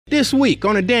This week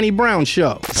on the Danny Brown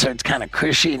Show. So it's kind of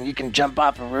cushy and you can jump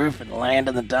off a roof and land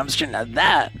in the dumpster. Now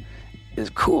that is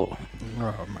cool.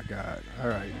 Oh my God. All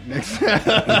right. Next. For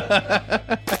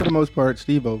the most part,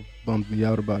 Steve-O bummed me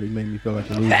out about it. He made me feel like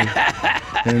a loser.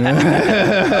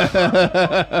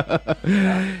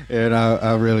 And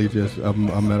I really just, I'm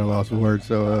at a loss of words.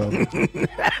 So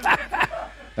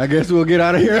I guess we'll get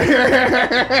out of here.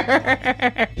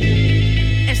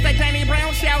 It's the Danny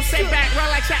Brown Show. Sit back,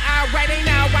 relax, you already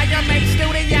know why you make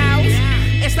studios.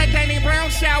 It's the Danny Brown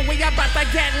Show. We about to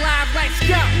get live. Let's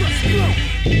go.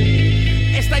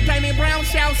 It's the Danny Brown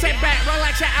Show. Sit back,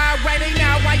 relax, you already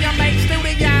know why you make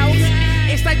studios.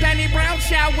 It's the Danny Brown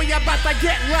Show. We about to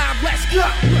get live. Let's go.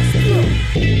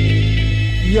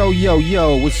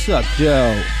 Yo, what's up,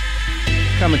 Joe?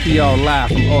 Coming to y'all live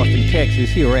from Austin, Texas,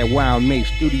 here at Wild Mate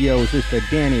Studios. It's the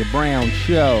Danny Brown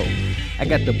Show. I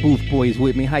got the Booth Boys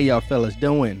with me. How y'all fellas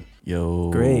doing?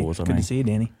 Yo, Great. what's up, Good man? to see you,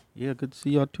 Danny. Yeah, good to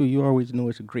see y'all too. You always know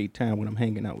it's a great time when I'm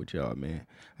hanging out with y'all, man.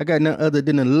 I got none other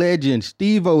than a legend,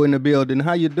 Steve-O, in the building.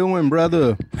 How you doing,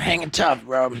 brother? Hanging tough,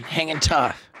 bro. Hanging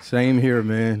tough. Same here,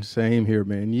 man.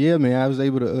 Yeah, man. I was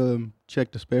able to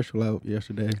check the special out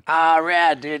yesterday. All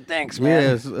right, dude. Thanks, man.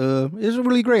 Yes, it's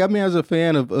really great. I mean, as a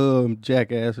fan of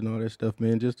Jackass and all that stuff,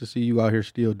 man, just to see you out here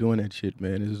still doing that shit,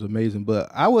 man, is amazing. But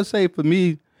I would say for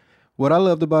me, what I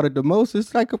loved about it the most,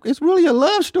 it's really a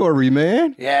love story,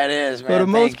 man. Yeah, it is, man. For the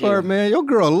most part, man, your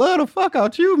girl love the fuck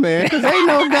out you, man, because ain't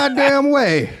no goddamn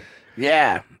way.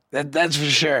 Yeah, that's for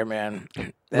sure, man.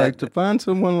 Like, to find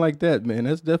someone like that, man,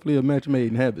 that's definitely a match made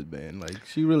in heaven, man. Like,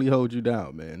 she really holds you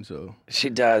down, man, so. She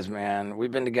does, man.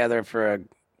 We've been together for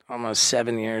almost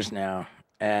 7 years now,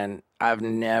 and I've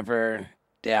never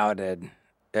doubted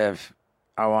if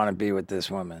I want to be with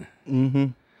this woman. Mm-hmm.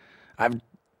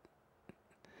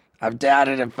 I've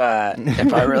doubted if I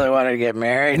really wanted to get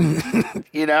married.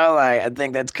 You know, like, I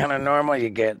think that's kind of normal. You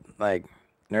get, like,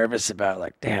 nervous about,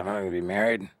 like, damn, I'm going to be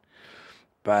married.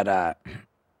 But,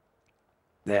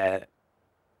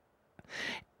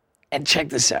 and check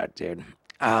this out, dude.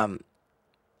 I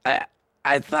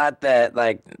thought that,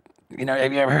 like, you know,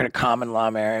 have you ever heard of common law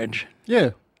marriage?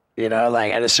 Yeah. You know,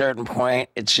 like, at a certain point,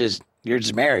 it's just, you're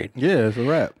just married. Yeah, it's a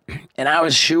wrap. And I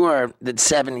was sure that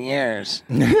 7 years,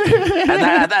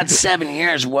 I thought 7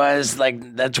 years was,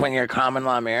 like, that's when you're common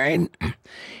law married.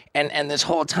 And this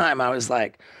whole time I was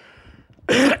like,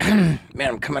 man,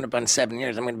 I'm coming up on 7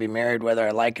 years. I'm going to be married whether I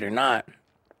like it or not.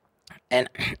 And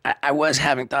I was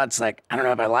having thoughts like, I don't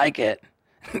know if I like it,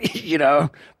 you know,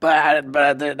 but I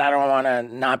don't want to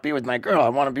not be with my girl. I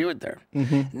want to be with her.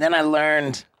 Mm-hmm. And then I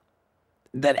learned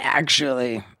that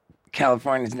actually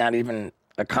California is not even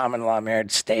a common law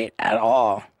marriage state at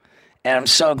all. And I'm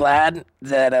so glad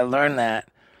that I learned that,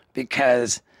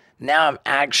 because now I'm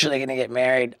actually going to get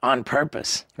married on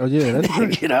purpose. Oh, yeah, that's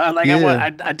great. You know, like,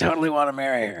 Yeah. I totally want to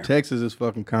marry her. Texas is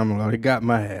fucking common law. They got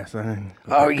my ass. Oh,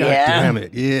 God yeah? damn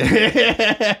it.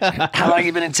 Yeah. How long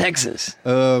you been in Texas?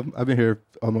 I've been here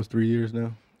almost 3 years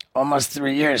now. Almost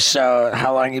 3 years. So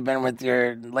how long you been with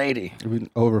your lady? It's been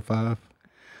over 5.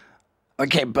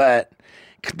 Okay, but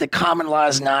the common law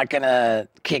is not going to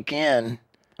kick in.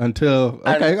 Until,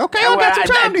 okay, I well, got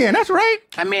some time then. That's right.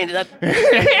 I mean, that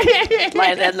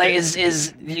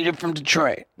is you're from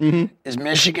Detroit. Mm-hmm. Is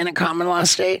Michigan a common law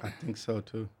state? I think so,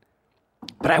 too.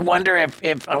 But I wonder if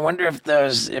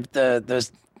those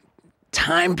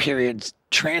time periods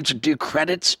do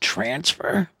credits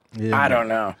transfer? Yeah, I don't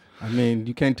know. I mean,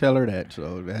 you can't tell her that,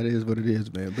 so that is what it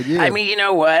is, man. But yeah, I mean, you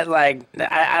know what? Like,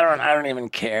 I don't even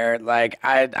care. Like,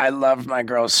 I love my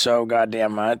girl so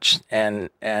goddamn much,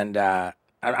 and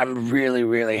I'm really,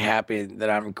 really happy that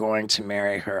I'm going to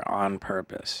marry her on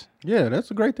purpose. yeah,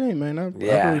 that's a great thing, man. I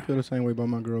really feel the same way about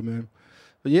my girl, man.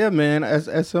 But yeah, man,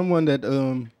 as someone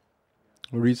that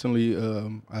recently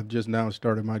I've just now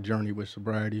started my journey with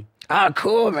sobriety. Oh,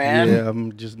 cool, man. Yeah,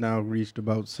 I'm just now reached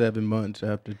about 7 months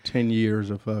after 10 years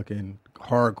of fucking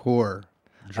hardcore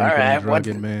drinking and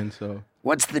drugging, man. So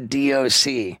what's the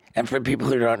DOC? And for people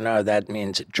who don't know, that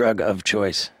means drug of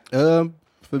choice.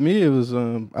 For me, it was,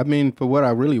 I mean, for what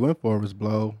I really went for was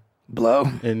blow. Blow?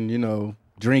 And, you know,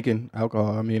 drinking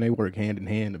alcohol. I mean, they work hand in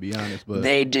hand, to be honest. But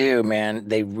they do, man.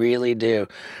 They really do.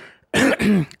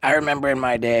 I remember in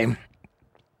my day,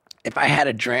 if I had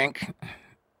a drink,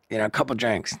 you know, a couple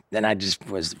drinks, then I just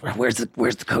was, where's the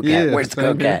coke at? Where's the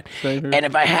coke at? And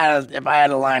if I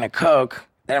had a line of Coke,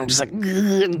 then I'm just like,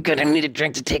 good, I need a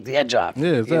drink to take the edge off.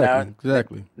 Yeah, exactly. You know?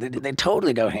 Exactly. They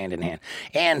totally go hand in hand.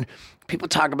 And people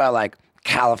talk about, like,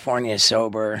 California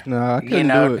sober. No, I couldn't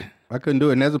do it. I couldn't do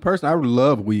it. And as a person, I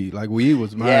love weed. Like, weed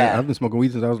was I've been smoking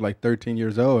weed since I was like 13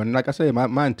 years old. And like I said,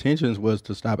 my intentions was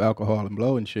to stop alcohol and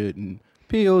blow and shit. And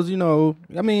pills,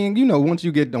 I mean, once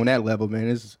you get on that level, man,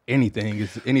 it's anything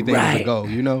Right. to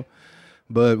go.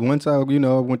 But once I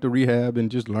went to rehab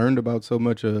and just learned about so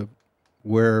much of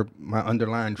where my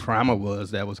underlying trauma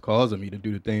was that was causing me to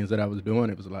do the things that I was doing,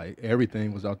 it was like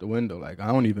everything was out the window. Like I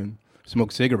don't even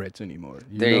smoke cigarettes anymore.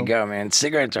 There you go, man.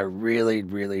 Cigarettes are really,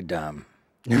 really dumb.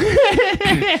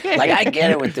 Like I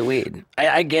get it with the weed.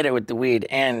 I get it with the weed,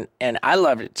 and I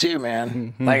love it too,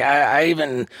 man. Like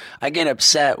I get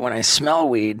upset when I smell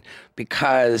weed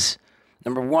because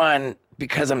number one,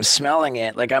 because I'm smelling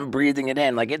it, like I'm breathing it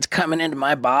in, like it's coming into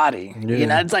my body.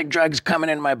 Yeah. It's like drugs coming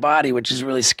into my body, which is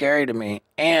really scary to me.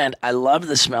 And I love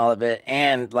the smell of it.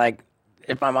 And like,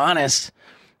 if I'm honest,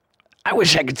 I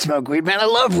wish I could smoke weed, man. I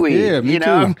love weed. Yeah, me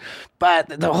too.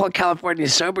 But the whole California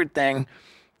sober thing,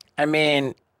 I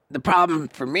mean, the problem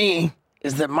for me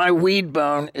is that my weed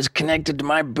bone is connected to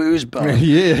my booze bone.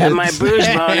 Yes. And my booze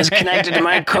bone is connected to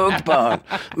my coke bone.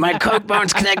 My coke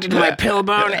bone's connected to my pill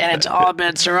bone, and it's all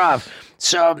bets are off.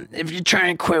 So if you try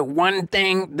and quit one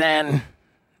thing, then,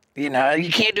 you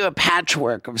can't do a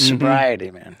patchwork of sobriety,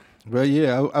 man. But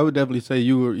yeah, I would definitely say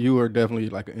you were definitely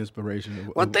like an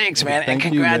inspiration. Well, thanks, man, and Thank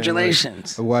you,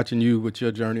 congratulations. man, like, watching you with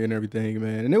your journey and everything,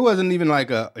 man. And it wasn't even like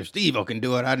if Steve-O can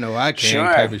do it, I know I can Sure.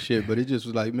 type of shit. But it just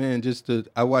was like, man,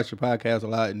 I watch your podcast a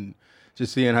lot and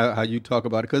just seeing how you talk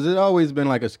about it, because it's always been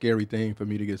like a scary thing for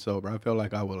me to get sober. I felt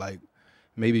like I would like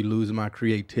maybe lose my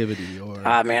creativity or.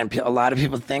 Man, a lot of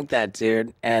people think that,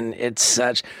 dude, and it's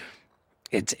such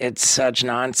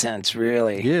nonsense,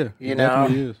 really. Yeah, it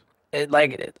definitely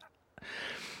is.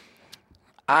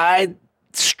 I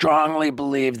strongly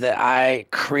believe that I,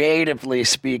 creatively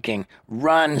speaking,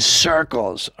 run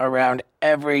circles around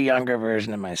every younger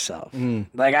version of myself.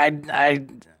 Like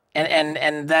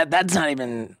and that's not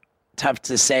even tough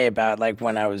to say about like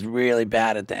when I was really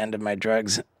bad at the end of my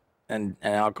drugs and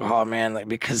alcohol, man. Like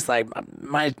because like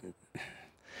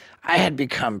I had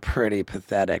become pretty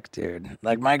pathetic, dude.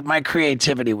 Like my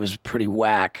creativity was pretty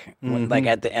whack, like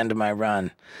at the end of my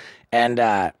run, and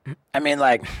I mean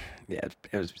like. Yeah,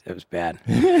 it was bad.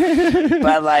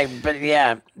 but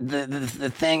yeah,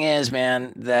 the thing is,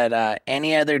 man, that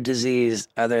any other disease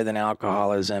other than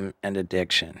alcoholism and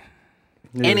addiction,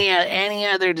 any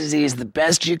other disease, the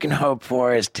best you can hope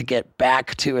for is to get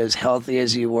back to as healthy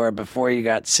as you were before you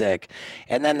got sick.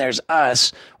 And then there's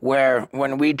us, where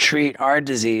when we treat our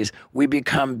disease, we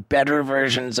become better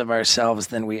versions of ourselves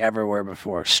than we ever were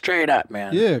before. Straight up,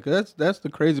 man. Yeah, 'cause that's the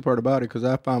crazy part about it, because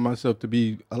I found myself to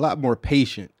be a lot more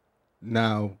patient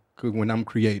now when I'm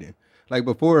creating. Like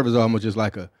before, it was almost just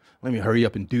like let me hurry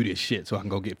up and do this shit so I can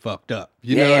go get fucked up.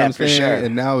 You know what I'm for saying? sure.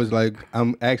 And now it's like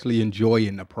I'm actually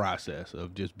enjoying the process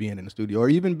of just being in the studio or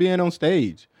even being on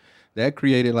stage. That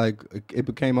created it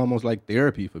became almost like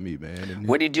therapy for me, man. And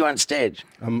What do you do on stage?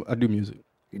 I do music.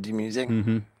 You do music?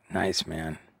 Mm-hmm. Nice,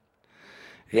 man.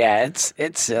 Yeah,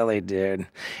 it's silly, dude.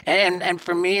 And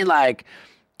for me, like,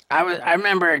 I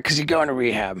remember, because you go into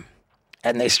rehab,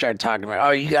 and they started talking about,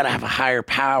 oh, you got to have a higher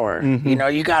power.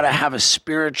 You got to have a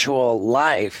spiritual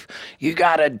life. You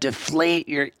got to deflate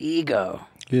your ego.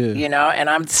 Yeah. And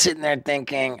I'm sitting there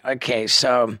thinking, okay,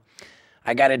 so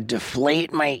I got to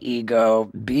deflate my ego,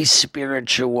 be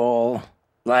spiritual.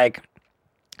 Like,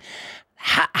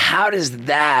 how does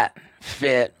that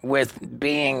fit with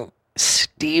being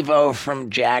Steve-O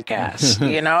from Jackass?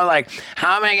 Like,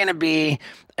 how am I going to be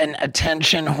an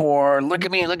attention whore? Look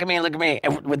at me,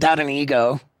 without an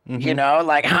ego.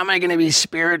 Like, how am I going to be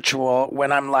spiritual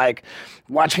when I'm like,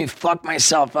 watch me fuck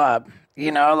myself up?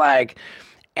 Like,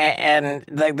 and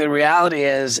like the reality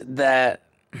is that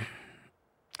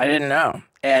I didn't know,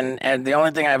 and the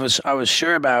only thing I was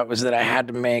sure about was that I had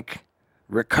to make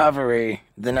recovery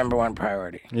the number one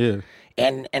priority. Yeah.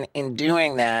 And in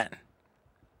doing that,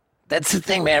 that's the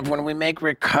thing, man. When we make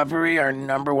recovery our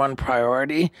number one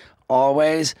priority,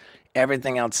 always,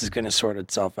 everything else is going to sort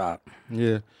itself out.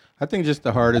 Yeah. I think just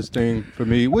the hardest thing for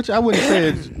me, which I wouldn't say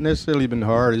it's necessarily been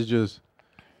hard, is just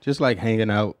like hanging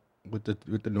out with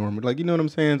the normal. Like, you know what I'm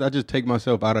saying? I just take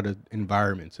myself out of the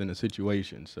environments and the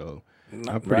situation. So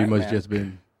I've pretty much just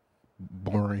been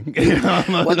boring.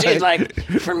 Well, dude, like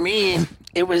for me,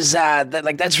 it was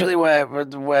that's really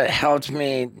what helped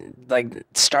me like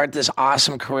start this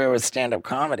awesome career with stand-up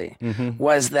comedy.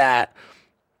 Was that,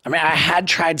 I mean, I had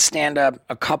tried stand-up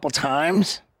a couple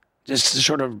times, just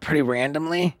sort of pretty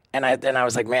randomly, and I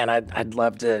was like, man, I'd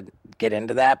love to get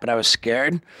into that, but I was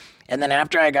scared. And then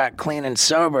after I got clean and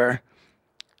sober,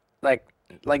 like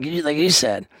you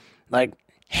said, like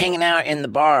hanging out in the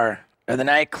bar or the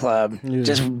nightclub,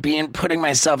 just putting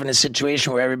myself in a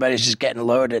situation where everybody's just getting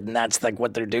loaded and that's like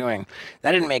what they're doing.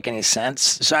 That didn't make any sense.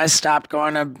 So I stopped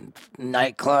going to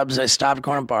nightclubs. I stopped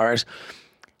going to bars.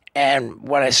 And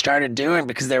what I started doing,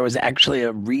 because there was actually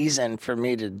a reason for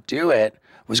me to do it,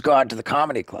 was go out to the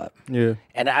comedy club. Yeah.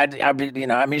 And I'd be, you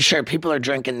know, I mean, sure, people are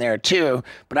drinking there too,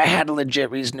 but I had a legit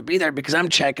reason to be there because I'm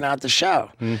checking out the show.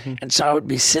 Mm-hmm. And so I would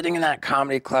be sitting in that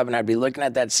comedy club and I'd be looking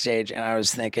at that stage and I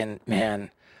was thinking,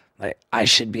 man, like I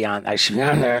should be on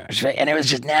there. And it was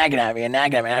just nagging at me. And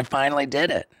I finally did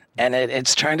it. And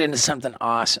it's turned into something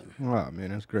awesome. Wow, man,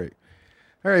 that's great.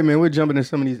 All right, man, we're jumping into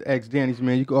some of these Ask Danny's,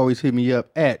 man. You can always hit me up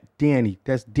at Danny.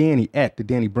 That's Danny at The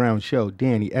Danny Brown Show.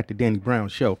 Danny at The Danny Brown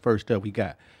Show. First up, we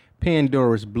got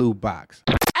Pandora's Blue Box.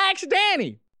 Ask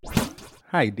Danny.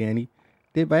 Hi, Danny.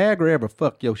 Did Viagra ever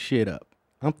fuck your shit up?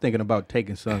 I'm thinking about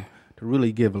taking some to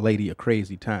really give a lady a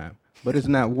crazy time, but it's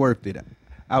not worth it.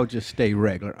 I'll just stay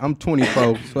regular. I'm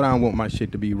 24, so I don't want my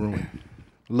shit to be ruined.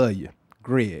 Love you,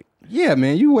 Greg. Yeah,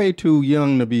 man, you way too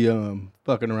young to be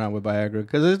fucking around with Viagra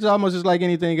because it's almost just like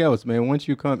anything else, man. Once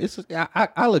you come,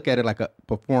 I look at it like a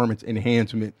performance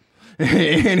enhancement,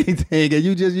 anything, and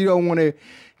you don't want to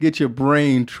get your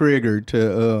brain triggered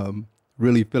to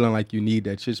really feeling like you need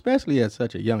that shit, especially at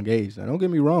such a young age. Now, don't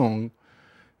get me wrong,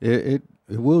 it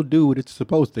will do what it's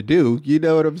supposed to do. You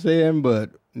know what I'm saying? But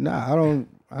nah, I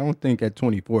don't think at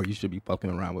 24 you should be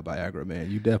fucking around with Viagra, man.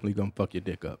 You definitely gonna fuck your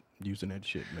dick up using that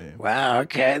shit, man. Wow.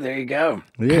 Okay. There you go.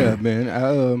 Yeah, man.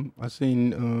 I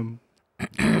seen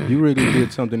you really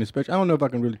did something special. I don't know if I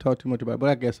can really talk too much about it, but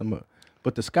I guess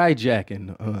but the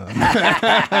skyjacking,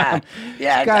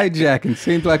 yeah, skyjacking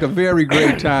seems like a very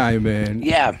great time, man.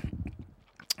 Yeah.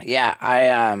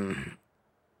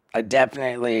 I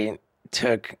definitely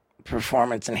took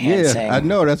performance enhancing. Yeah, I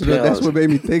know. That's what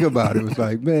made me think about it. It was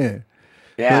like, man.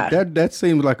 Yeah. But that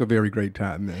seemed like a very great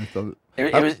time, man. So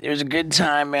it was a good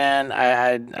time, man.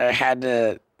 I had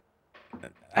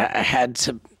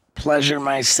to pleasure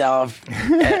myself,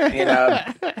 you know,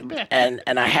 and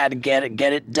I had to get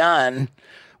it done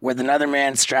with another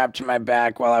man strapped to my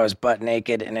back while I was butt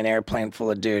naked in an airplane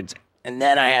full of dudes. And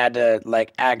then I had to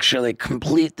like actually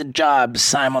complete the job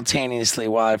simultaneously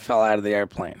while I fell out of the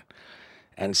airplane.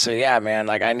 And so yeah, man,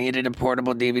 like I needed a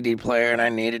portable DVD player and I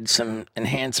needed some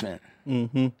enhancement.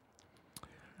 Mm-hmm.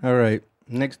 All right.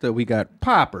 Next up, we got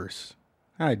Poppers.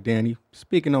 Hi, Danny.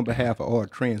 Speaking on behalf of all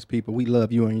trans people, we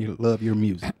love you and you love your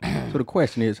music. So the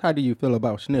question is, how do you feel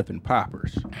about sniffing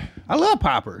poppers? I love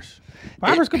poppers.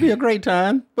 Poppers could be a great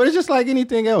time, but it's just like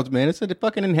anything else, man. It's a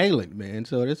fucking inhalant, man.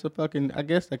 So it's a fucking, I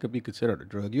guess that could be considered a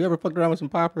drug. You ever fucked around with some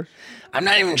poppers? I'm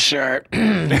not even sure.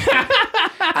 I'm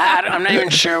not even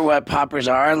sure what poppers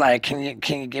are. Like, can you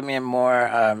give me a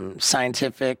more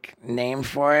scientific name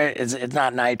for it? It's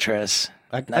not nitrous.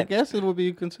 I guess it would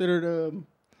be considered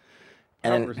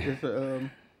poppers. It's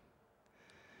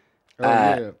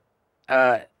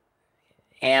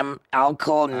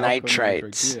alkyl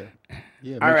nitrates.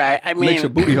 Yeah. All right. I mean, makes your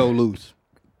booty hole loose.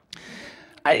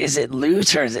 Is it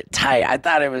loose or is it tight? I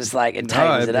thought it was like it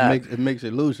tightens it up. It makes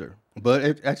it looser,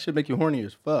 but that should make you horny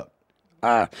as fuck.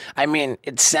 I mean,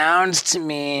 it sounds to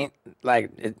me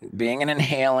like it being an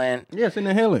inhalant. Yes, an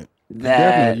inhalant.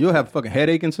 Definitely, you'll have a fucking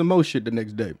headache and some more shit the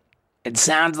next day. It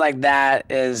sounds like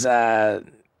that is,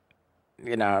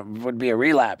 would be a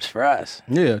relapse for us.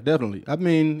 Yeah, definitely. I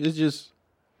mean, it's just.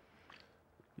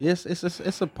 Yes,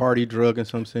 it's a party drug in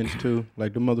some sense too.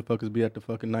 Like the motherfuckers be at the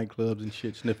fucking nightclubs and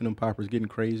shit, sniffing them poppers, getting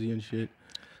crazy and shit.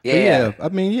 Yeah. I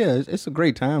mean, it's a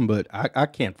great time, but I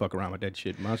can't fuck around with that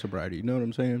shit in my sobriety. You know what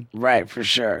I'm saying? Right, for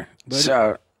sure. But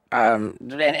so,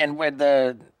 and where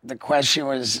the question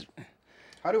was,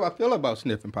 how do I feel about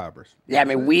sniffing poppers? Yeah, I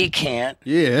mean, we can't.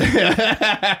 Yeah.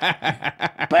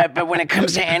 but when it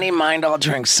comes to any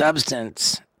mind-altering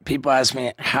substance, people ask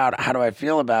me how do I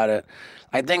feel about it.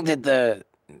 I think that the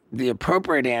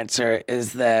appropriate answer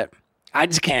is that I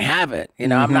just can't have it. You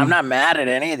know, I'm not mad at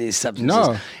any of these substances.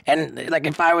 No. And like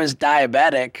if I was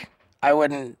diabetic, I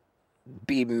wouldn't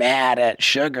be mad at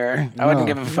sugar. I wouldn't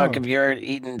give a fuck if you're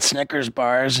eating Snickers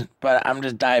bars, but I'm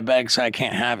just diabetic, so I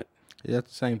can't have it. Yeah, that's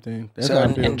the same thing. That's so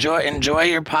enjoy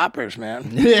your poppers, man.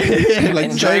 Yeah,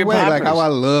 like enjoy your poppers. Like how I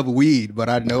love weed, but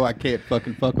I know I can't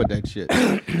fucking fuck with that shit.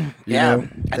 Yeah.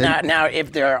 Now,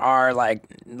 if there are like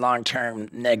long-term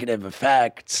negative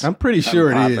effects, I'm pretty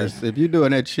sure it is. If you're doing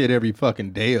that shit every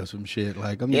fucking day or some shit,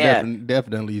 like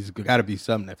definitely it's got to be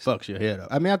something that fucks your head up.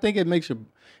 I mean, I think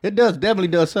it definitely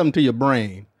does something to your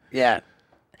brain. Yeah.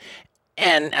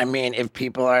 And, I mean, if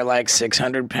people are like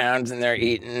 600 pounds and they're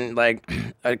eating like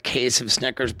a case of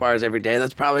Snickers bars every day,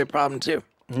 that's probably a problem too.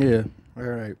 Yeah. All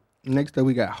right. Next up,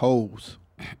 we got hoes.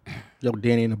 Yo,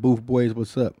 Danny and the Booth Boys,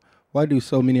 what's up? Why do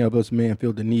so many of us men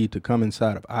feel the need to come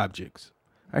inside of objects?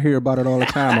 I hear about it all the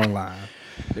time online.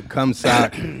 The cum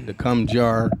sock, the cum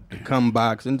jar, the cum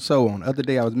box, and so on. The other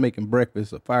day I was making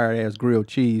breakfast, a fire-ass grilled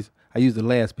cheese. I used the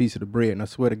last piece of the bread, and I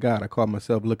swear to God, I caught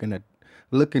myself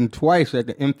looking twice at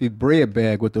the empty bread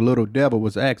bag with the little devil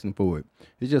was asking for it.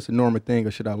 It's just a normal thing,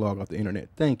 or should I log off the internet?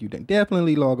 Thank you.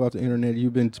 Definitely log off the internet.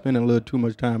 You've been spending a little too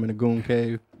much time in the goon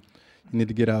cave. You need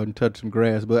to get out and touch some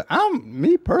grass. But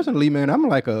me personally, man, I'm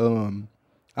like I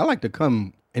like to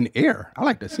come in the air. I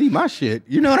like to see my shit.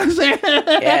 You know what I'm saying?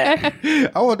 Yeah.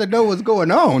 I want to know what's going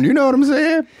on. You know what I'm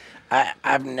saying?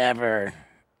 I've never,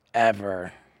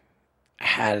 ever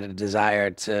had a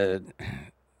desire to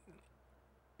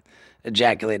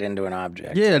ejaculate into an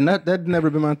object. Yeah, that's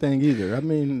never been my thing either. I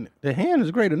mean, the hand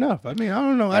is great enough. I mean, I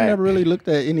don't know. I never really looked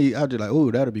at any object like, oh,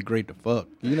 that'd be great to fuck.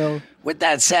 You know? With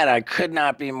that said, I could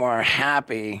not be more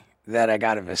happy that I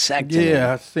got a vasectomy.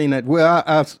 Yeah, I've seen that. Well,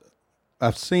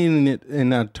 I've seen it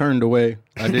and I turned away.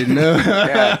 I didn't know.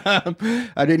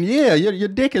 I didn't. Yeah, your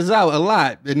dick is out a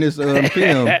lot in this film.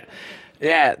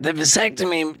 Yeah, the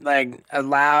vasectomy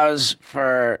allows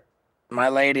for my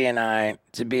lady and I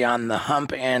to be on the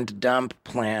hump and dump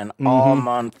plan all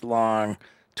month long,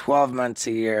 12 months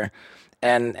a year.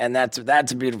 And that's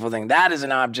a beautiful thing. That is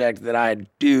an object that I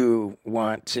do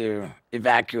want to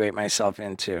evacuate myself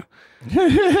into.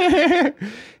 Yeah,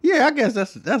 I guess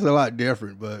that's a lot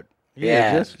different, but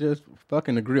yeah. just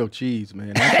fucking the grilled cheese,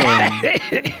 man.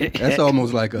 That's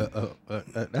almost like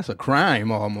that's a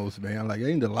crime almost, man. Like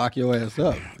they need to lock your ass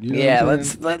up. You know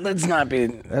let's not be.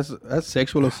 That's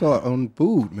sexual assault on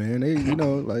food, man. They,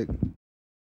 like.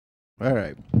 All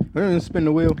right, we're gonna spin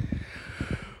the wheel.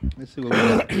 Let's see what we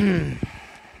got.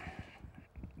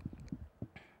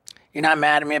 You're not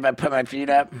mad at me if I put my feet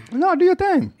up? No, do your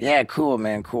thing. Yeah, cool,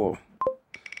 man, cool.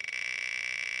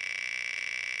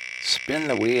 Spin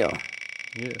the wheel.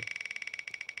 Yeah.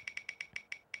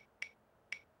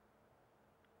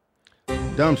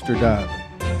 Dumpster diving.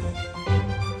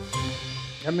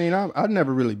 I mean, I've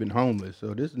never really been homeless,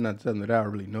 so this is not something that I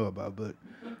really know about, but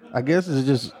I guess it's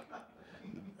just,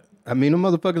 I mean, the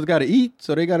motherfuckers got to eat,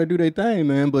 so they got to do their thing,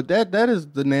 man, but that is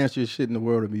the nastiest shit in the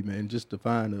world to me, man, just to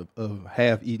find a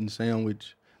half-eaten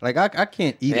sandwich. Like, I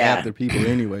can't eat after people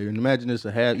anyway, and imagine it's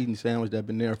a half-eaten sandwich that's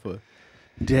been there for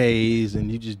days,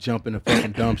 and you just jump in a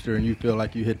fucking dumpster and you feel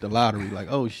like you hit the lottery. Like,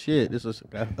 oh shit, there's a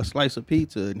slice of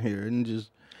pizza in here, and just.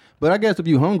 But I guess if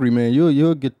you're hungry, man,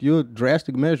 you'll get your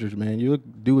drastic measures, man. You'll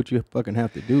do what you fucking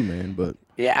have to do, man. But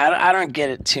yeah, I don't get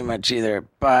it too much either.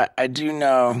 But I do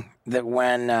know that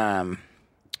when I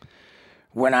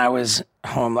was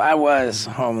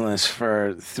homeless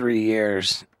for 3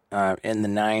 years in the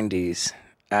 90s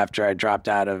after I dropped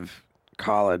out of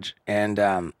college,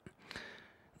 and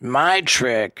my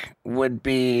trick would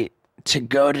be to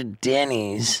go to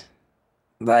Denny's,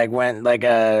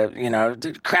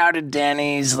 crowded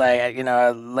Denny's,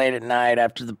 late at night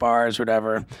after the bars,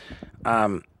 whatever.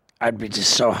 I'd be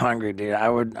just so hungry, dude. I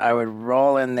would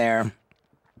roll in there,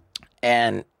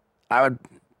 and I would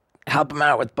help them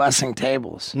out with bussing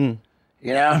tables. You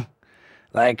know,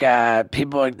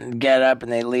 people would get up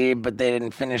and they leave, but they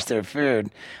didn't finish their food.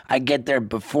 I get there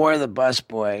before the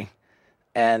busboy.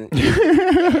 And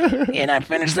I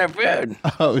finished their food.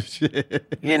 Oh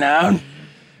shit! You know,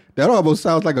 that almost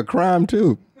sounds like a crime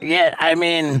too. Yeah, I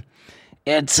mean,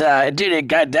 it's dude, it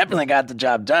definitely got the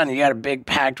job done. You got a big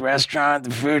packed restaurant.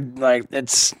 The food,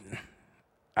 it's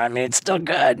still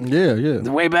good. Yeah. It's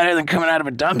way better than coming out of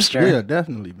a dumpster. Yeah,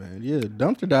 definitely, man. Yeah,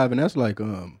 dumpster diving. That's like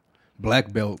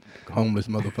black belt homeless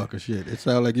motherfucker shit. It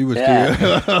sounds like you was still.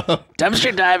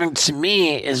 Dumpster diving to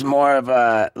me is more of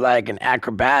an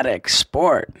acrobatic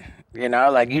sport. You know,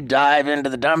 like you dive into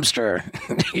the dumpster.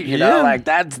 you know,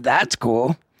 that's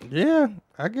cool. Yeah,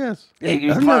 I guess. Yeah,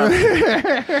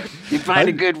 you find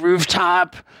a good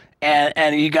rooftop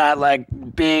and you got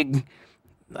big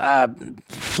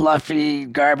fluffy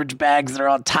garbage bags that are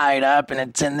all tied up and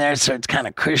it's in there, so it's kind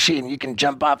of cushy and you can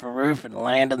jump off a roof and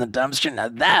land in the dumpster. Now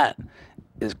that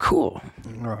is cool.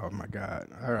 Oh my God.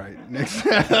 All right. Next.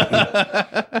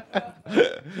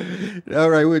 All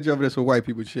right, we'll jump into some white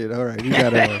people shit. All right. You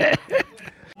got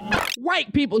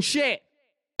white people shit.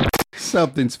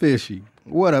 Something's fishy.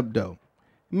 What up, though?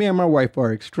 Me and my wife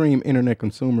are extreme internet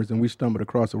consumers, and we stumbled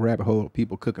across a rabbit hole of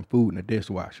people cooking food in a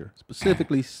dishwasher,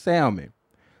 specifically salmon.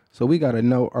 So we got to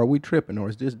know, are we tripping, or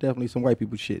is this definitely some white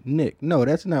people shit? Nick, no,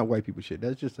 that's not white people shit.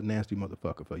 That's just a nasty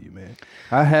motherfucker for you, man.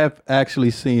 I have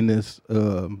actually seen this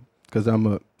because I'm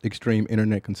a extreme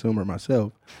internet consumer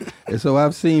myself. And so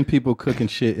I've seen people cooking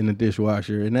shit in the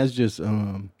dishwasher, and that's just,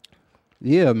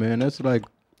 yeah, man, that's like,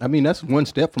 I mean, that's one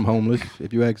step from homeless,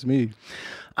 if you ask me.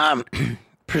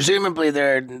 Presumably,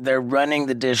 they're running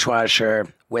the dishwasher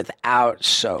without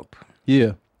soap,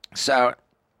 Yeah. so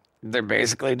they're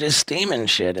basically just steaming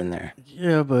shit in there.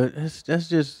 Yeah, but that's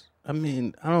just, I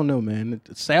mean, I don't know, man.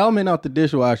 Salmon out the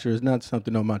dishwasher is not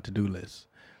something on my to-do list.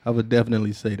 I would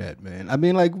definitely say that, man. I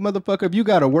mean, like, motherfucker, if you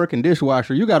got a working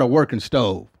dishwasher, you got a working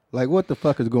stove. Like, what the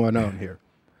fuck is going on here?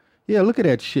 Yeah, look at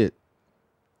that shit.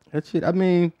 That shit, I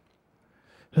mean,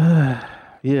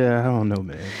 yeah, I don't know,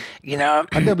 man. You know,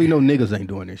 I definitely know niggas ain't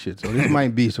doing this shit, so this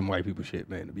might be some white people shit,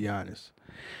 man, to be honest.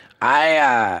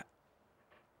 I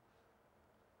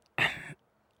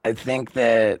think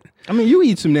that... I mean, you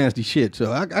eat some nasty shit,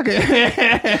 so I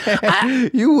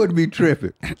can you wouldn't be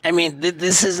tripping. I mean,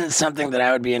 this isn't something that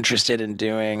I would be interested in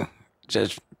doing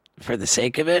just for the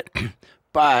sake of it,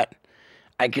 but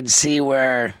I could see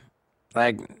where,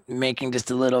 like, making just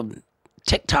a little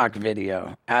TikTok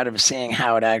video out of seeing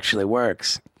how it actually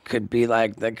works could be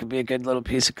like, that could be a good little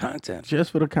piece of content.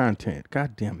 Just for the content.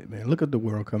 God damn it, man. Look at the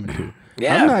world coming to.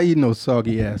 Yeah. I'm not eating no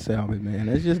soggy ass salmon, man.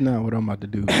 That's just not what I'm about to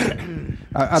do.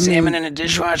 I Salmon mean, in a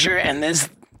dishwasher, and this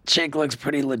chick looks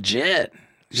pretty legit.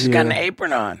 She's got an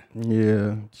apron on.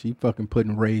 yeah, she fucking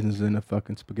putting raisins in the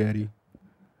fucking spaghetti.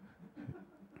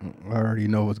 I already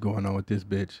know what's going on with this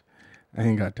bitch. I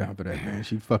ain't got time for that, man.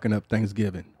 She fucking up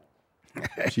Thanksgiving.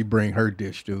 She bring her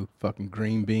dish to fucking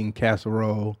green bean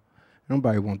casserole.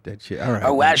 Nobody want that shit. All right.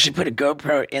 Oh, wow, man. she put a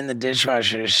GoPro in the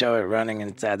dishwasher to show it running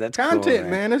inside. That's Content, cool,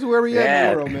 man. That's where we at in Yeah.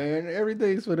 the world, man.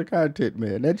 Everything's for the content,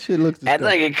 man. That shit looks And disgusting.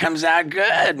 like, it comes out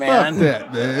good, man. Fuck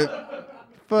that, man.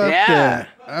 Fuck Yeah. that.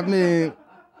 I mean,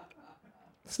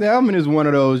 salmon is one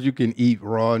of those you can eat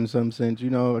raw in some sense, you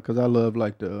know, because I love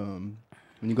like the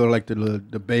when you go to like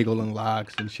the bagel and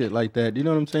lox and shit like that. You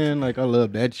know what I'm saying? Like I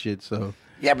love that shit. So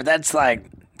Yeah, but that's like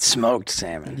smoked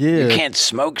salmon. Yeah. You can't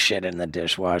smoke shit in the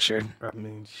dishwasher. I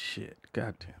mean, shit.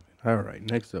 God damn it. All right.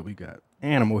 Next up, we got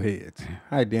animal heads.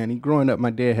 Hi, Danny. Growing up, my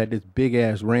dad had this big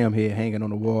ass ram head hanging on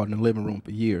the wall in the living room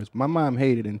for years. My mom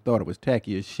hated it and thought it was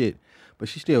tacky as shit, but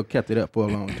she still kept it up for a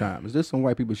long time. Is this some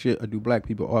white people shit, or do black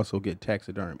people also get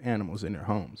taxiderm animals in their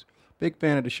homes? Big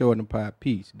fan of the show and the pie.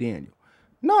 Peace, Daniel.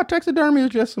 No, taxidermy is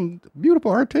just some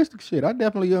beautiful artistic shit. I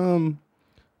definitely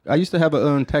I used to have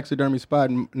a taxidermy spot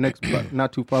next,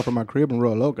 not too far from my crib in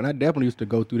Royal Oak, and I definitely used to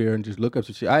go through there and just look up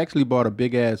some shit. I actually bought a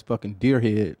big ass fucking deer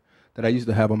head that I used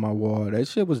to have on my wall. That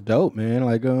shit was dope, man.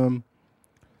 Like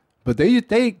but they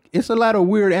it's a lot of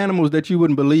weird animals that you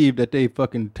wouldn't believe that they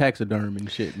fucking taxiderm and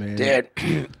shit, man. Dude,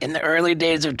 in the early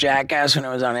days of Jackass when it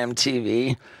was on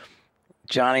MTV,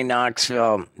 Johnny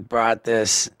Knoxville brought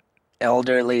this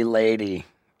elderly lady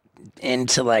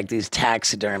into like these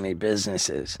taxidermy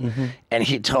businesses. And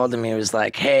he told them, he was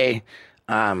like, hey,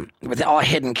 with all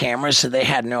hidden cameras, so they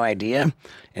had no idea.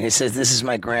 And he says, this is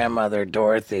my grandmother,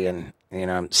 Dorothy, and you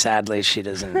know, sadly she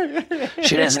doesn't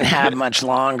have much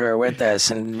longer with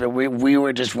us. And we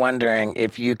were just wondering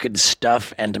if you could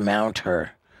stuff and mount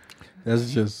her.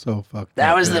 That's just so fucked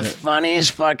That up, was the man.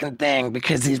 funniest fucking thing,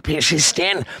 because these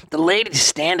people, the lady's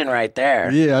standing right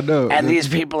there. Yeah, I know. And these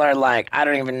people are like, I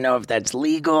don't even know if that's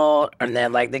legal. And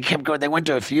then like they kept going. They went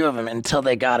to a few of them until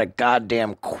they got a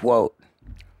goddamn quote.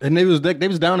 And they was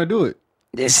down to do it.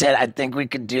 They said, I think we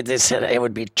could do this. Said it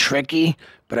would be tricky,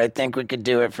 but I think we could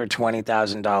do it for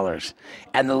 $20,000.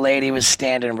 And the lady was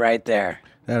standing right there.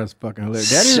 That is fucking hilarious.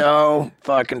 That is So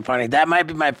fucking funny. That might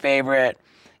be my favorite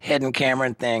hidden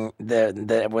camera thing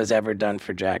that was ever done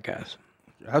for Jackass.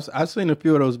 I've seen a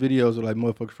few of those videos of like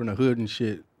motherfuckers from the hood and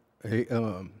shit. Hey,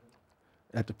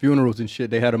 at the funerals and shit,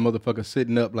 they had a motherfucker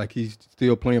sitting up like he's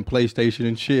still playing PlayStation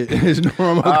and shit in his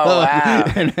normal car wow.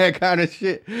 and that kind of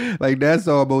shit. Like that's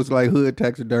almost like hood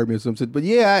taxidermy or something. But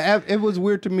yeah, it was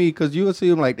weird to me because you would see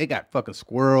them like they got fucking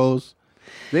squirrels.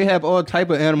 They have all type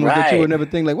of animals that you would Right. never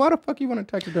think like, why the fuck you want to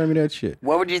taxidermy that shit?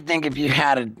 What would you think if you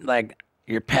had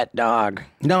your pet dog?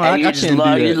 No, and I you can't just do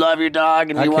love that. you love your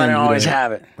dog and I you want can't to do always that.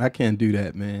 have it. I can't do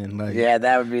that, man. Like Yeah,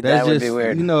 that would be that's that would be just,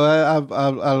 weird. You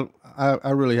know, I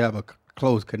really have a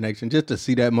close connection just to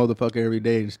see that motherfucker every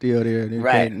day and still there. And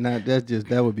Right.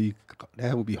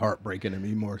 That would be heartbreaking to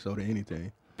me more so than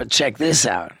anything. But check this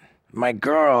out. My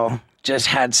girl just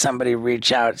had somebody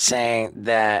reach out saying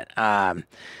that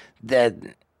that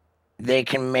they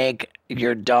can make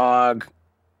your dog,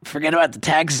 forget about the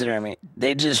taxidermy,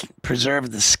 they just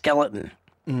preserve the skeleton.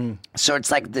 So it's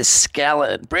like the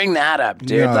skeleton. Bring that up,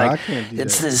 dude. No, like I can't do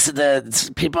it's that.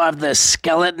 the people have the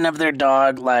skeleton of their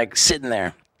dog like sitting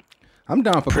there. I'm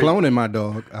down for cloning my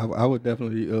dog. I would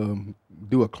definitely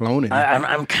do a cloning.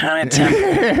 I'm kind of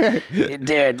tempted,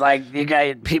 dude.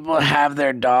 Like people have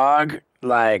their dog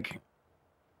like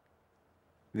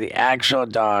The actual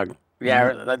dog.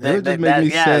 Yeah, It would just make me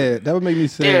sad. That would make me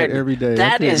sad Dude, every day.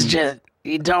 That is just,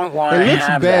 you don't want to It looks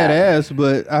have that. badass,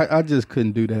 but I just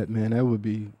couldn't do that, man.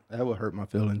 That would hurt my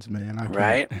feelings, man. I can't.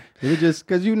 Right? It would just,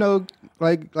 because,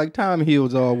 like time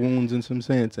heals all wounds in some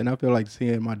sense, and I feel like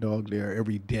seeing my dog there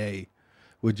every day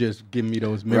would just give me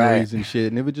those memories and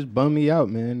shit, and it would just bum me out,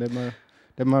 man,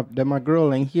 that my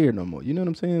girl ain't here no more. You know what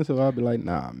I'm saying? So I'll be like,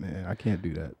 nah, man, I can't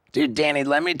do that. Dude, Danny,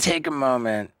 let me take a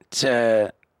moment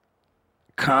to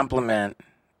compliment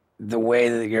the way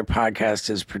that your podcast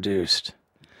is produced.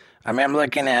 I mean, I'm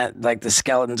looking at like the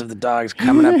skeletons of the dogs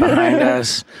coming up behind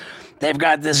us. They've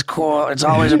got this cool, it's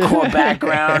always a cool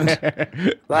background.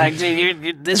 Like,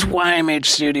 dude, this YMH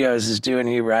Studios is doing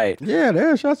you right.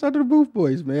 Yeah, shouts out to the Booth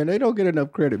Boys, man. They don't get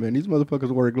enough credit, man. These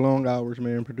motherfuckers work long hours,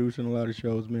 man, producing a lot of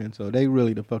shows, man. So they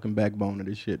really the fucking backbone of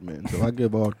this shit, man. So I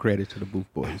give all credit to the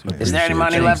Booth Boys, man. Is there any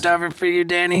money left over for you,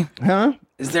 Danny? Huh?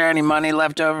 Is there any money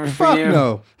left over for Fuck you?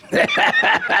 no.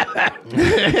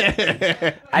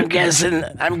 I'm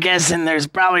guessing there's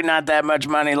probably not that much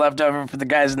money left over for the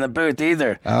guys in the booth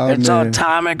either. Oh, it's all man.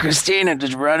 Tom and Christina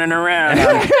just running around,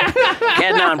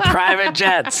 getting on private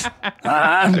jets,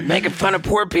 making fun of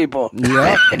poor people.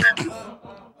 Yep.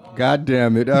 God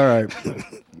damn it. All right.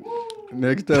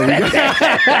 Next up, we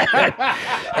got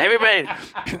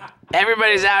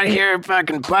Everybody's out here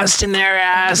fucking busting their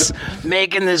ass,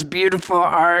 making this beautiful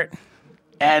art,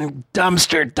 and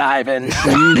dumpster diving.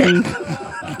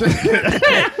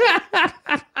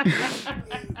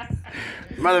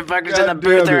 Motherfuckers in the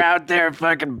booth are out there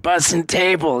fucking busting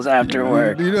tables after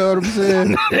work. You know what I'm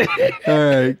saying? All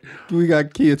right. We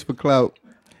got kids for clout.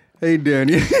 Hey,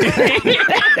 Danny.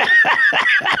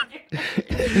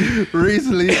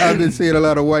 Recently, I've been seeing a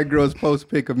lot of white girls post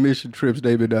pic of mission trips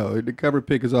they've been on. The cover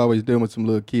pic is always done with some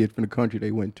little kid from the country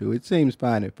they went to. It seems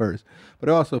fine at first, but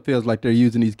it also feels like they're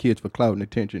using these kids for clout and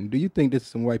attention. Do you think this is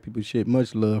some white people shit?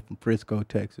 Much love from Frisco,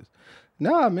 Texas.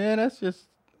 Nah, man, that's just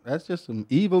some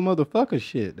evil motherfucker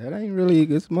shit. That ain't really,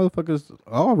 it's motherfuckers,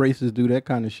 all races do that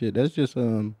kind of shit. That's just,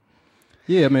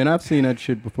 yeah, man, I've seen that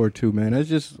shit before too, man. That's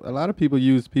just, a lot of people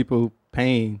use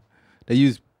pain. They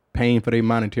use pain for their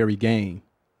monetary gain.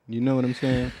 You know what I'm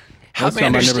saying? Help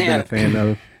That's me something I've understand. never been a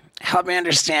fan of. Help me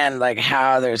understand, like,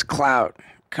 how there's clout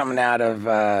coming out of.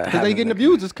 Because they getting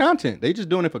abused as content. They just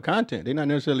doing it for content. They're not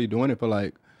necessarily doing it for,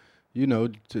 like, you know,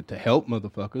 to help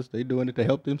motherfuckers. They doing it to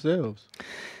help themselves.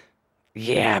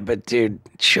 Yeah, but dude,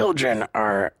 children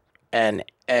are an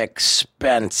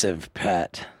expensive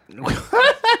pet.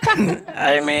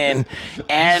 I mean,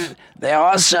 and they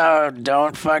also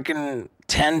don't fucking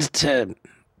tend to.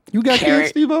 You got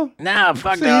kids, Steve-O? No,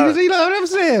 fuck See, no. you know what I'm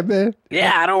saying, man?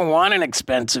 Yeah, I don't want an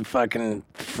expensive fucking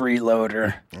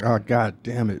freeloader. Oh, God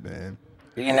damn it, man.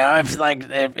 You know,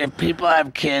 if people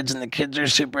have kids and the kids are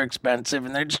super expensive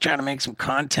and they're just trying to make some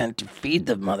content to feed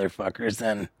the motherfuckers,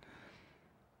 then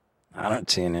I don't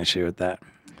see an issue with that.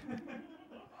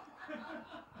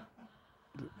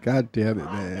 God damn it,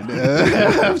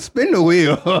 man. Spin the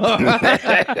wheel.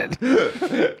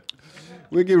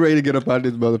 We'll get ready to get up out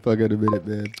this motherfucker in a minute,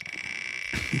 man.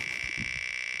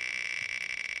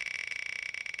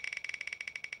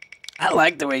 I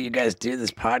like the way you guys do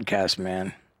this podcast,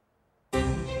 man.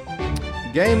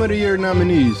 Game of the Year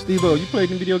nominees. Steve-O, you played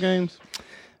any video games?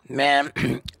 Man,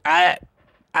 I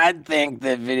think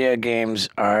that video games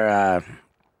are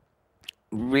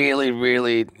really,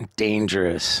 really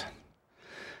dangerous.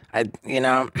 I do.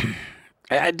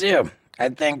 I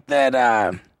think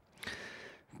that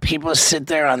people sit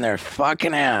there on their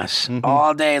fucking ass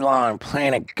all day long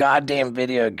playing a goddamn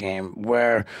video game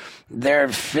where their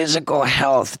physical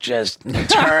health just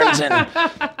turns into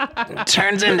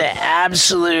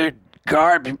absolute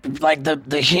garbage. Like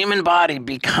the human body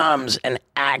becomes an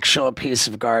actual piece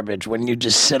of garbage when you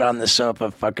just sit on the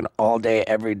sofa fucking all day,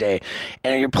 every day.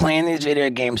 And you're playing these video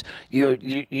games,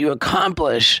 you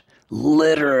accomplish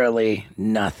literally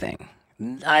nothing.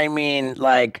 I mean,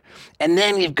 like, and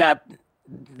then you've got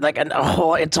like a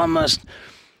whole, it's almost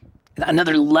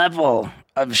another level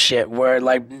of shit where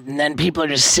like, and then people are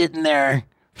just sitting there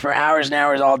for hours and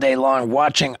hours all day long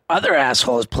watching other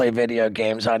assholes play video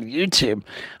games on YouTube.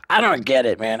 I don't get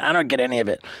it, man. I don't get any of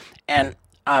it. And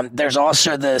there's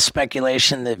also the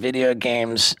speculation that video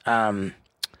games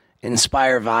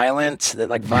inspire violence, that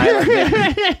like violent.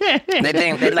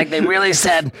 They really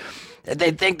said that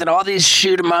they think that all these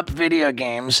shoot 'em up video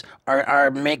games are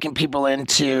making people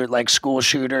into like school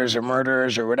shooters or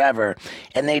murderers or whatever.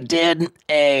 And they did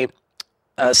a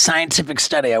scientific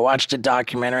study. I watched a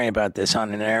documentary about this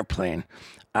on an airplane.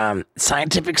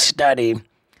 Scientific study.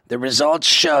 The results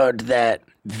showed that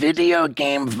video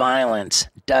game violence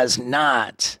does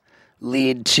not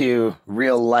lead to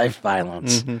real life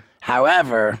violence.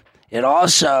 However, it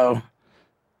also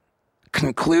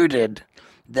concluded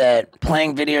that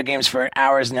playing video games for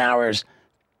hours and hours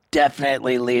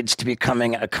definitely leads to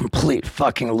becoming a complete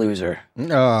fucking loser.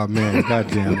 Oh man,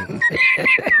 goddamn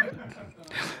it.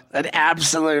 An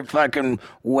absolute fucking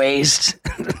waste.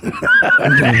 And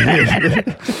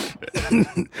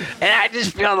I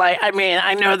just feel like, I mean,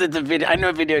 I know that I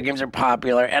know video games are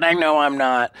popular, and I know I'm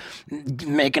not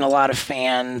making a lot of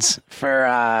fans for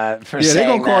Yeah, saying they're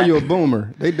gonna call that. you a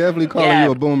boomer. They definitely calling Yeah.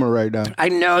 you a boomer right now. I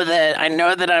know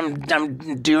that I'm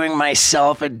doing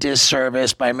myself a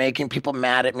disservice by making people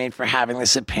mad at me for having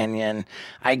this opinion.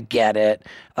 I get it.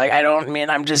 Like, I don't mean,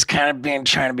 I'm just kind of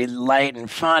trying to be light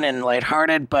and fun and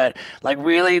lighthearted, but like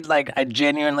really, like I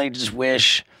genuinely just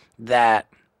wish that,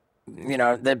 you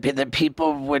know, that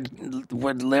people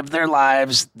would live their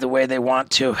lives the way they want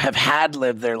to have had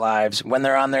lived their lives when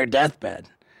they're on their deathbed.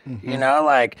 You know,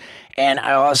 like, and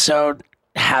I also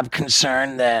have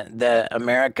concern that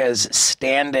America's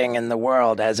standing in the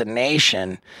world as a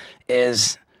nation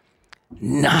is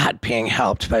not being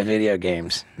helped by video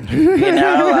games. You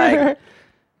know, like,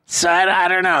 so I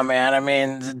don't know, man. I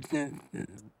mean,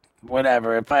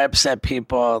 whatever. If I upset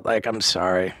people, like, I'm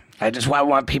sorry. I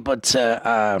want people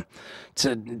to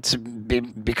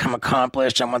become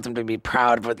accomplished. I want them to be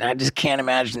proud of it. I just can't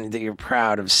imagine that you're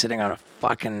proud of sitting on a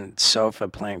fucking sofa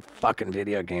playing fucking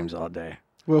video games all day.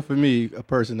 Well, for me, a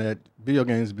person that video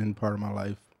games have been part of my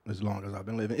life as long as I've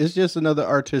been living. It's just another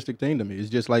artistic thing to me. It's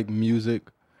just like music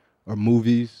or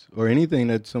movies or anything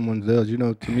that someone does, you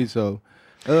know, to me. So,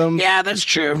 Yeah, that's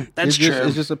true. That's true.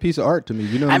 It's just a piece of art to me.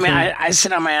 You know what I I'm mean, saying? I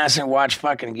sit on my ass and watch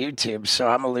fucking YouTube, so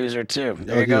I'm a loser too.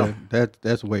 There you go.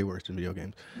 That's way worse than video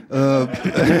games.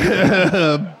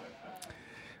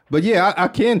 But yeah, I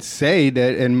can say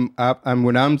that, and I'm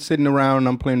when I'm sitting around and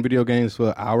I'm playing video games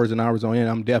for hours and hours on end,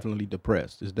 I'm definitely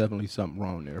depressed. There's definitely something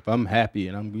wrong there. If I'm happy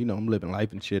and I'm living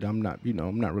life and shit, I'm not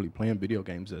really playing video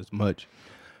games as much.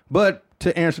 But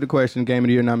to answer the question, Game of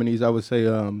the Year nominees, I would say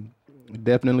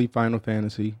definitely Final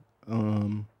Fantasy.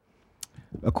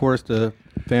 Of course, the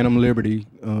Phantom Liberty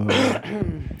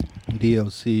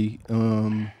DLC.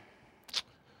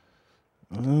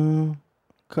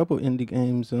 Couple indie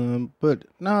games, but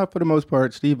nah, for the most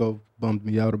part, Steve-O bummed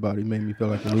me out about it. He made me feel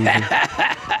like a loser.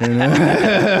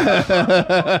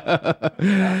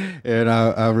 And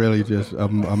I really just,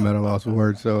 I'm at a loss of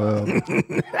words. So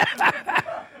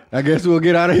I guess we'll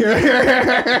get out of here.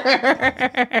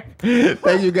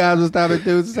 Thank you guys for stopping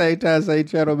through. Same time, same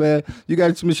channel, man. You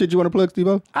got some shit you want to plug,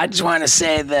 Steve-O? I just want to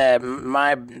say that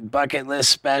my bucket list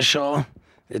special,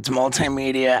 it's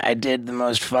multimedia. I did the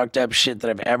most fucked up shit that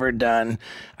I've ever done.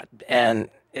 And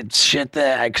it's shit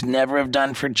that I could never have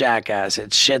done for Jackass.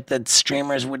 It's shit that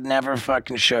streamers would never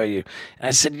fucking show you. And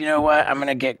I said, you know what? I'm going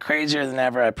to get crazier than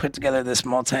ever. I put together this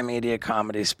multimedia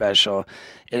comedy special.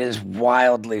 It is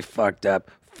wildly fucked up.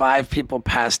 5 people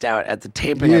passed out at the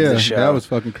taping of the show. That was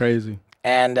fucking crazy.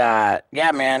 And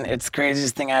yeah, man, it's the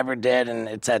craziest thing I ever did, and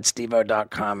it's at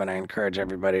steveo.com, and I encourage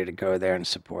everybody to go there and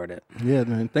support it. Yeah,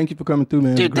 man. Thank you for coming through,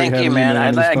 man. Dude, thank you, man.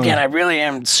 It was fun. Again, I really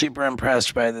am super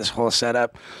impressed by this whole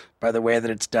setup, by the way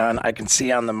that it's done. I can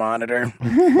see on the monitor,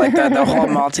 like the whole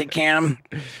multicam.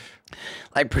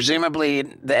 Like, presumably,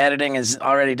 the editing is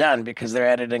already done because they're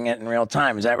editing it in real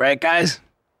time. Is that right, guys?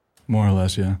 More or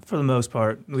less, yeah. For the most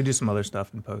part. We do some other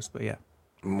stuff in post, but yeah.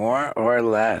 More or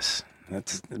less.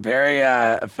 That's very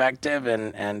effective,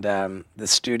 and the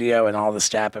studio and all the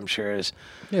staff, I'm sure, is...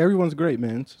 Yeah, everyone's great,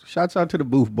 man. Shouts out to the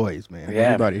Booth Boys, man. Yeah.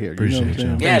 Everybody here. Appreciate you. Know what I'm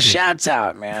saying? you. Yeah, shouts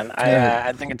out, man. Yeah.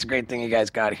 I think it's a great thing you guys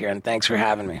got here, and thanks for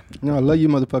having me. No, I love you,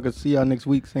 motherfuckers. See y'all next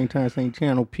week. Same time, same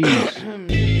channel. Peace.